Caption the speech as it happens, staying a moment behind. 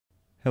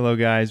Hello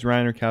guys,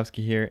 Ryan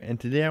Rakowski here, and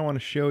today I want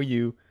to show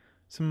you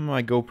some of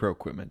my GoPro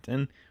equipment.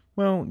 And,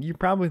 well, you're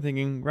probably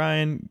thinking,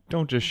 Ryan,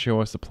 don't just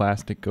show us a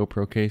plastic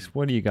GoPro case.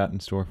 What do you got in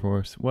store for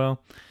us?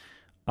 Well,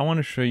 I want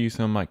to show you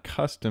some of my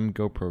custom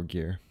GoPro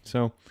gear.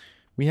 So,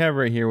 we have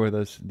right here with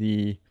us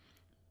the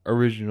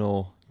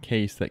original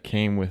case that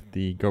came with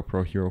the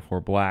GoPro Hero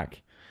 4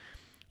 Black.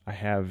 I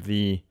have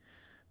the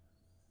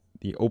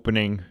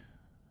opening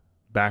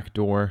back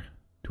door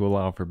to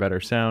allow for better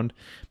sound.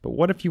 But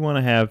what if you want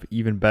to have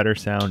even better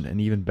sound and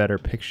even better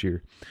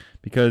picture?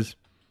 Because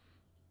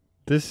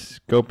this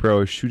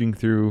GoPro is shooting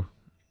through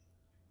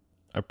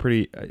a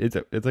pretty, it's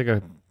like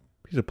a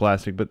piece of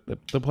plastic, but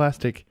the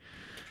plastic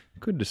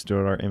could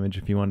distort our image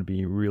if you want to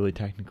be really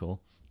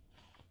technical.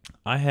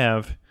 I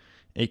have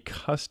a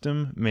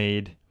custom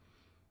made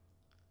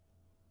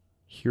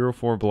Hero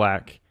 4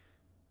 Black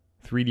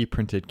 3D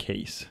printed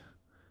case.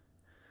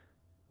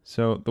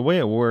 So the way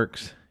it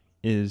works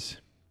is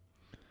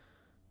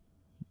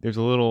there's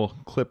a little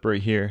clip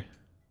right here,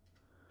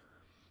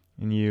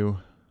 and you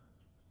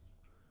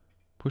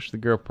push the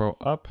GoPro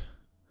up,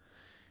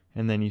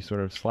 and then you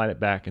sort of slide it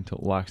back until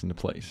it locks into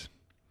place.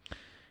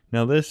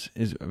 Now this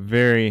is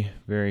very,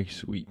 very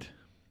sweet.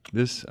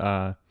 This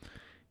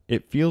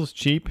it feels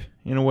cheap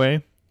in a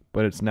way,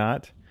 but it's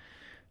not.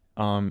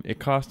 It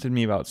costed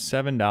me about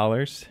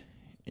 $7,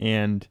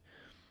 and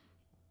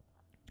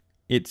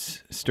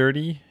it's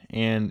sturdy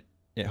and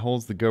it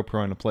holds the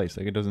GoPro into place,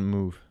 like it doesn't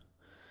move.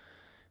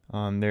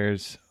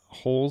 There's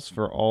holes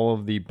for all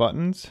of the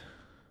buttons,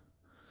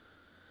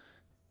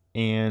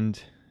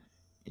 and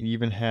it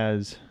even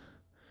has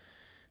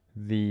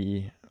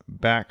the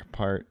back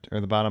part, or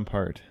the bottom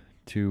part,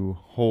 to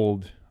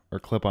hold or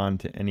clip on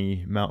to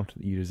any mount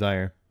that you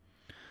desire.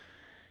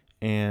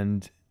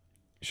 And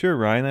sure,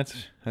 Ryan,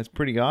 that's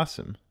pretty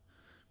awesome.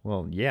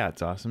 Well, yeah,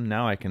 it's awesome.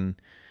 Now I can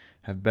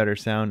have better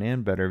sound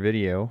and better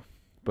video.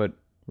 But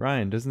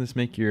Ryan, doesn't this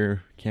make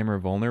your camera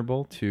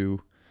vulnerable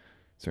to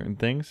certain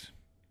things?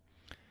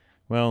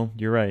 Well,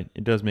 you're right,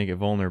 it does make it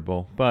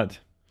vulnerable, but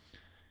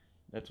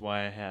that's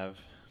why I have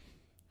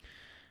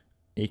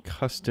a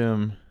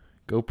custom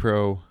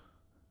GoPro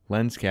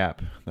lens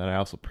cap that I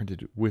also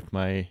printed with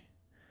my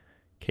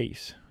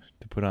case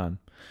to put on.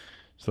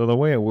 So the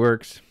way it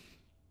works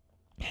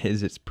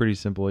is it's pretty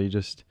simple. You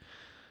just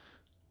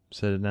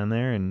set it down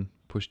there and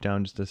push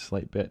down just a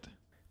slight bit.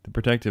 The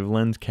protective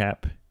lens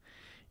cap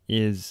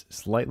is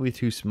slightly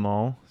too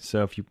small,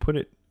 so if you put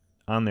it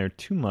on there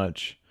too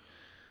much,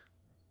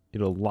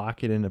 it'll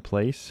lock it into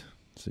place.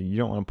 So you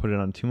don't want to put it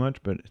on too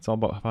much, but it's all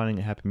about finding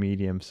a happy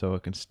medium so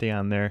it can stay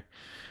on there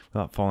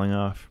without falling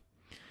off.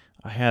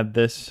 I had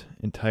this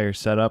entire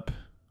setup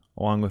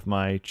along with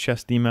my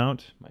chesty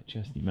mount. My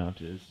chesty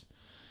mount is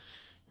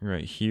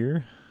right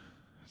here,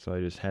 so I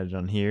just had it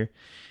on here.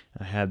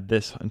 I had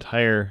this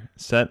entire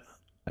set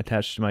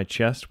attached to my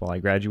chest while I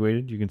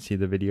graduated. You can see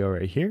the video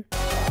right here.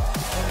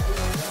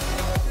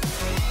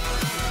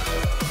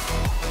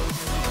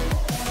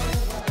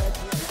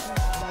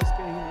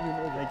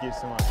 Thank you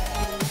so much.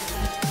 Thank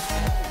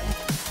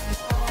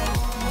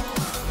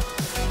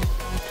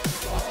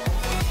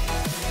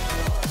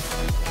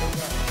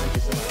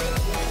you so much.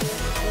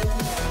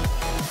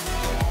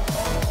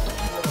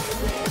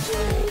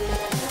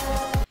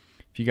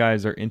 If you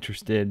guys are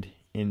interested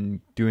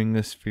in doing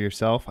this for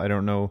yourself, I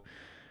don't know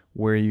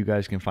where you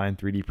guys can find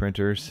 3D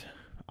printers.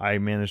 I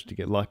managed to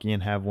get lucky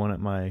and have one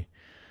at my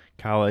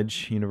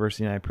college,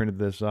 university, and I printed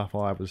this off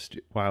while I was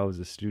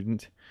a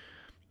student.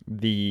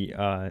 The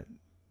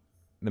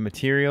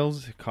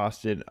materials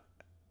costed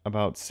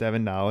about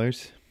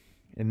 $7,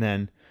 and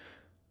then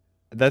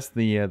that's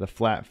the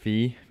flat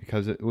fee,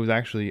 because it was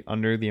actually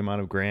under the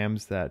amount of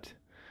grams that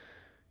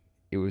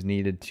it was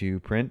needed to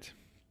print.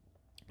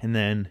 And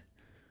then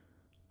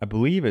I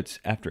believe it's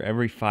after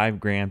every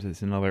 5 grams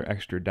it's another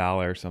extra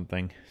 $1 or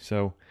something,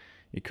 so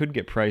it could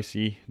get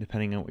pricey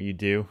depending on what you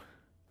do.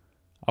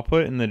 I'll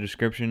put in the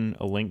description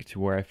a link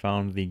to where I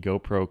found the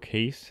GoPro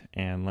case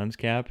and lens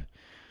cap.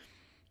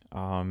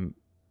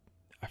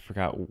 I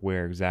forgot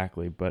where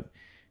exactly, but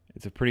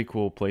it's a pretty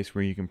cool place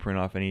where you can print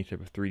off any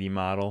type of 3D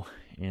model,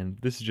 and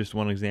this is just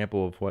one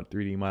example of what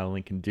 3D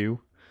modeling can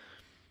do.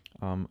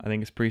 I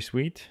think it's pretty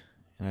sweet,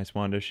 and I just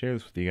wanted to share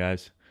this with you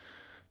guys.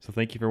 So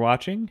thank you for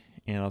watching,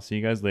 and I'll see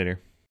you guys later.